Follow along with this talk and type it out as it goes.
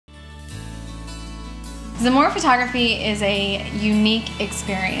Zamora Photography is a unique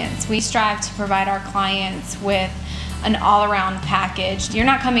experience. We strive to provide our clients with an all-around package. You're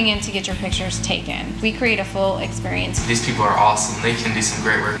not coming in to get your pictures taken. We create a full experience. These people are awesome. They can do some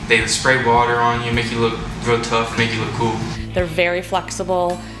great work. They spray water on you, make you look real tough, make you look cool. They're very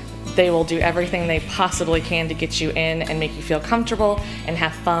flexible. They will do everything they possibly can to get you in and make you feel comfortable and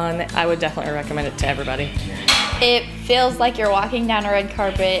have fun. I would definitely recommend it to everybody. It feels like you're walking down a red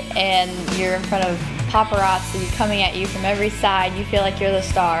carpet and you're in front of paparazzi coming at you from every side. You feel like you're the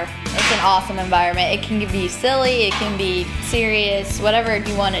star. It's an awesome environment. It can be silly, it can be serious, whatever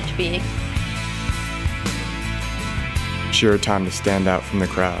you want it to be. It's your time to stand out from the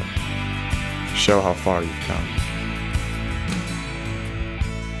crowd. Show how far you've come.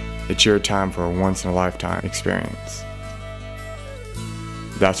 It's your time for a once-in-a-lifetime experience.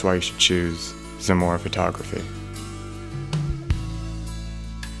 That's why you should choose Zamora Photography.